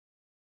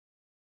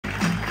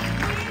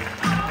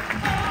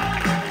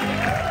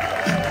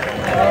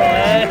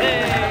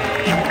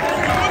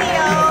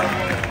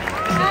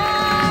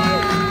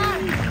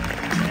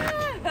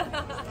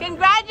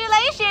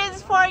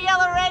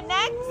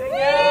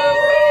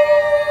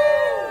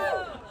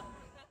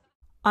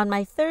On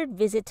my third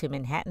visit to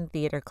Manhattan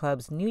Theater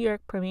Club's New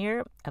York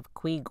premiere of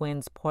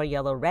Nguyen's Poor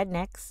Yella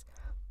Rednecks,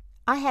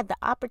 I had the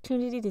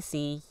opportunity to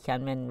see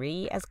Hyunmin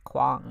Rhee as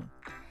Quang.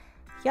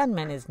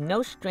 Hyunmin is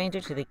no stranger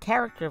to the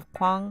character of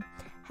Quang,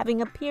 having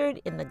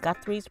appeared in the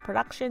Guthrie's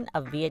production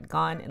of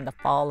Vietgone in the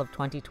fall of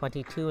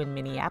 2022 in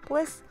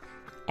Minneapolis,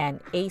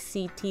 and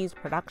A.C.T's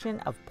production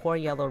of Poor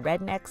Yella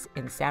Rednecks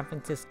in San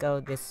Francisco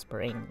this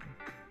spring.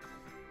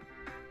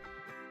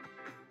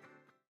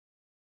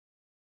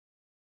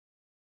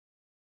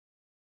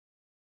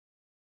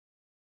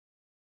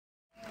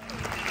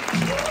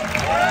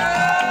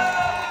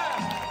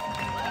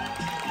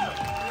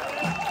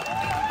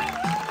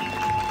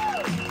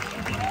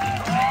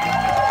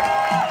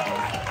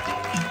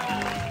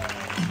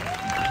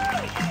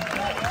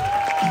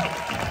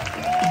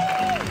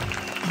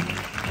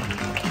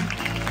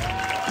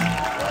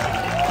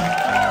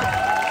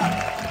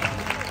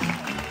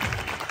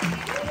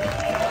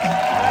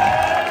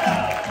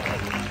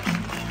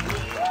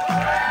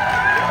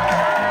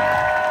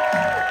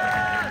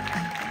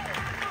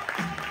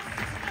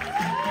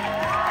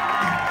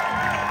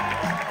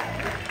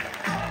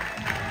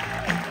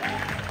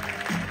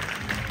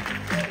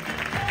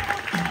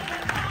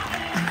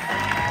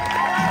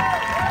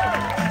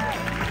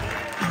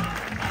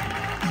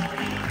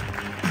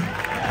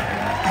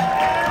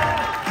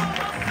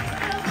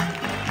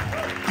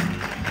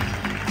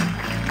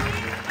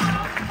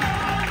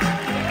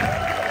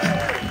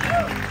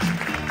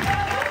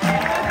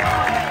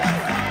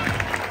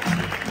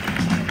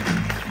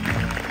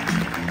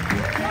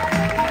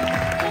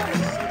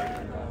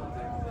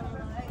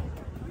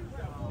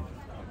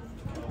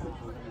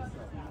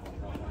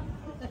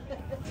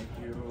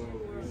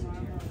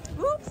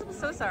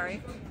 So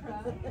sorry.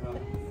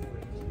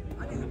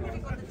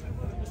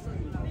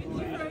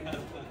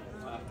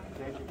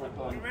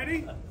 You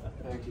ready?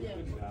 Thank you.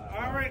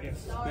 All right.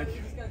 Thank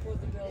you.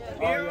 Yeah,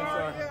 I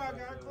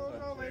got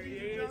close on,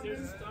 ladies and gentlemen.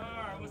 There's a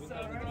star. What's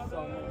up,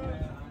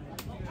 brother?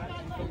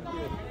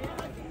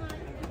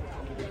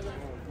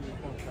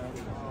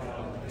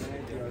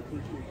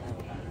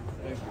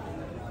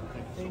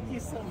 Thank you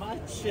so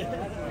much.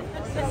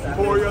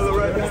 Poor Yella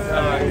Rednecks.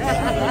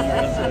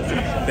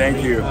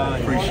 Thank you.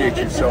 Appreciate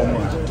you so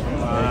much.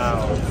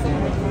 Wow.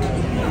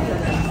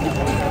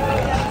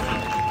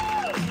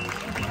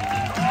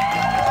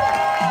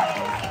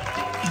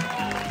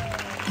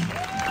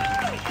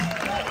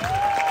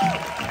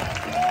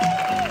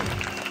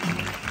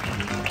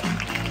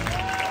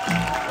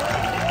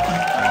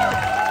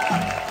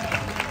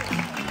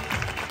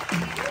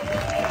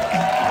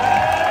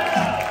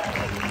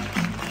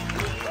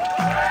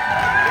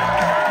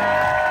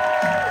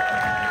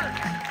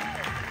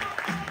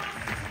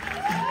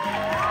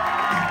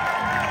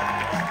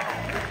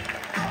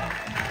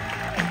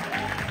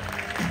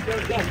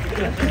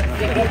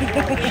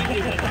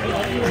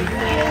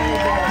 Thank you.